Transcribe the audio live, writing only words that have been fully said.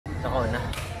Ako na.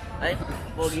 Ay,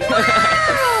 pogi.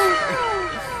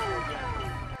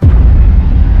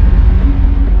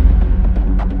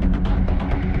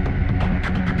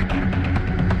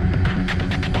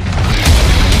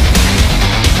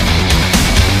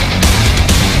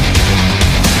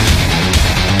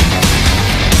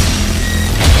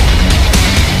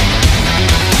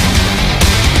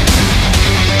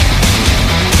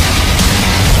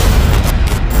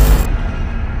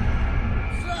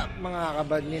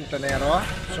 Badmintonero.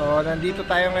 So, nandito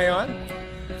tayo ngayon.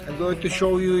 I'm going to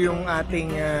show you yung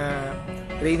ating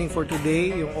training for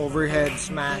today, yung overhead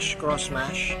smash, cross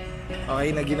smash.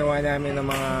 Okay, na ginawa namin ng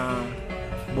mga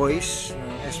boys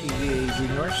ng SPBA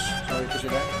juniors. So, ito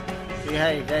sila. Say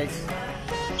hi, guys.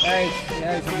 Guys, say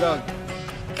hi sa vlog.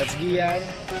 That's Gian,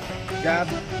 Gab.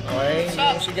 Okay,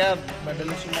 yung si Gab.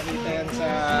 Madalas yung makita yan sa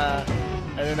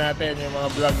ano natin, yung mga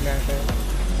vlog natin.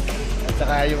 At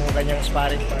saka yung kanyang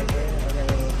sparring partner.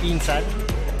 Pinsan,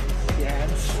 si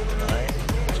Hans. Okay.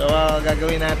 So,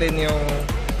 gagawin natin yung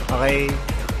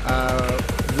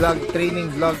vlog, training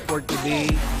vlog for today.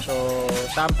 So,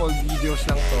 sample videos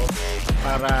lang to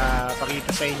para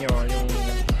pakita sa inyo yung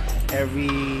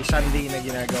every Sunday na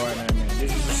ginagawa namin.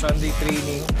 This is the Sunday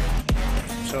training.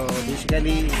 So,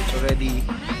 basically, it's already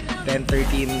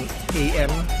 10:13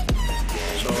 AM.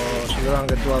 So, siguro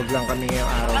hanggang 12 lang kami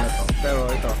ngayong araw na to. Pero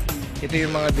ito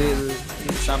yung mga drill,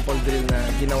 sample drill na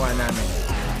ginawa namin.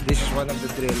 This is one of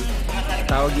the drill.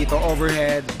 Tawag dito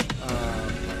overhead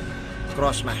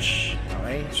cross smash.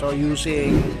 Okay? So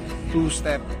using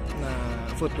two-step na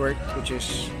footwork, which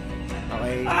is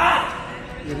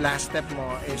yung last step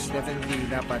mo is definitely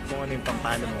dapat kung ano yung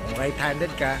pampano mo. Kung right-handed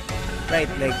ka,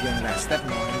 right leg yung last step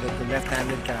mo. And then kung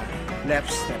left-handed ka, left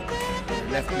step.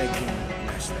 Left leg yung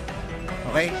last step.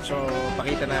 Okay? So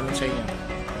pakita namin sa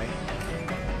inyo.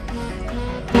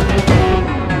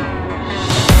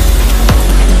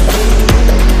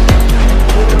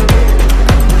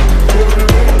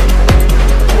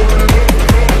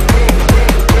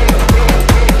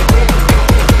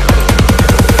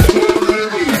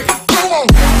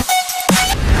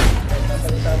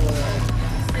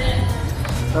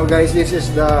 So guys, this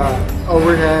is the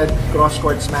overhead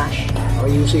cross-court smash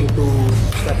using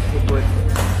two-step footwork.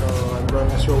 So I'm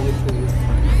going to show it to you.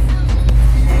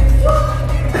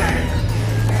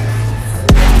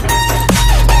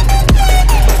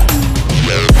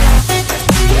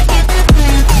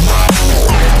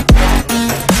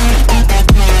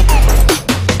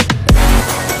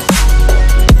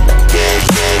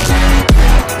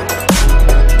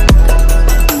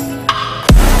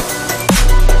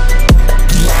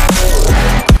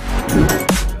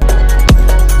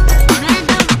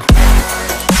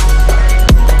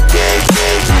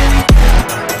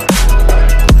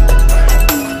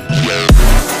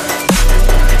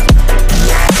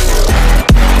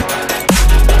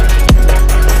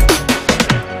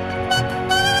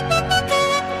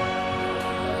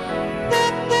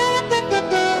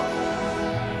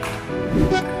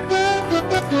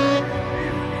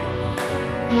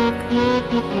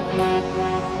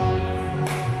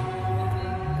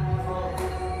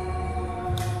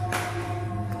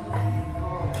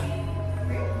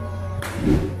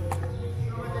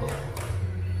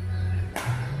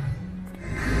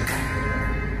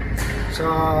 So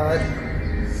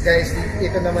guys,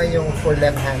 ito naman yung for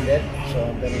left-handed. So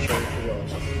I'm gonna show it to you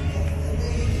also.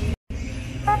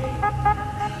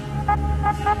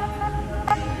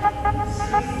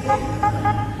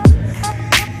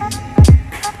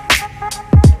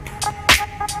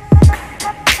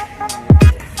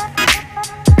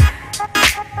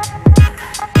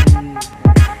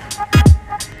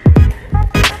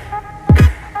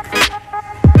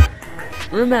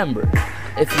 Remember,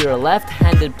 if you're a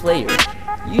left-handed player,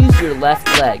 use your left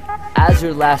leg as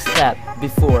your last step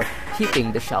before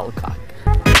hitting the shuttlecock.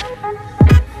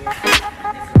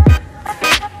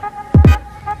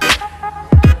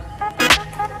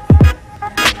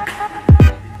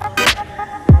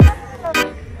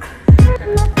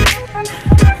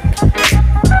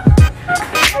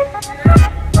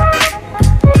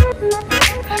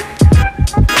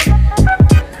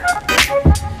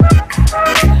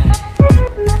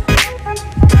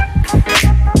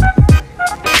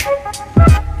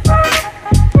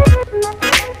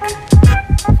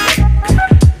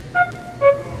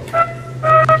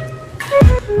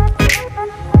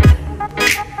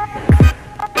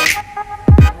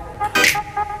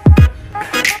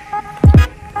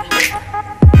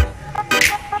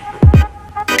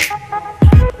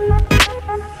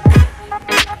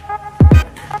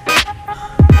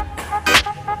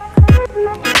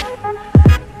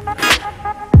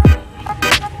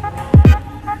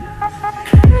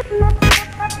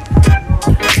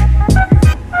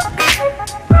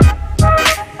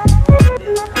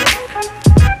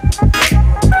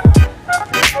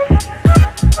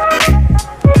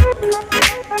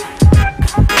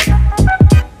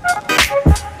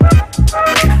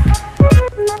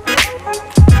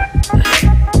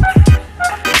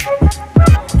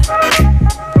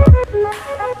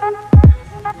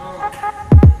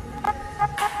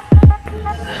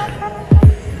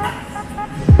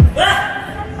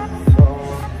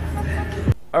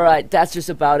 Alright, that's just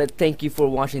about it. Thank you for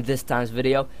watching this time's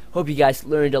video. Hope you guys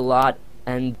learned a lot.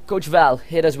 And Coach Val,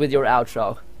 hit us with your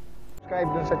outro. Subscribe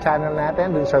dun sa channel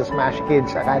natin, dun sa Smash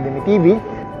Kids Academy TV.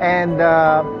 And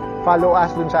follow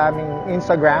us dun sa aming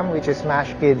Instagram, which is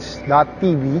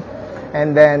smashkids.tv.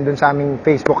 And then dun sa aming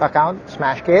Facebook account,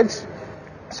 Smash Kids,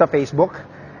 sa Facebook.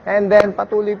 And then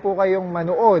patuloy po kayong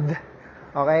manood,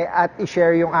 okay, at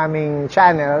i-share yung aming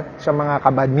channel sa mga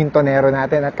kabadmintonero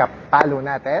natin at kapalo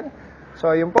natin.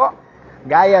 So yun po,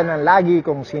 gaya ng lagi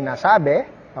kong sinasabi,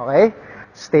 okay,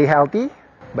 stay healthy,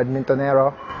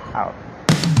 badmintonero out.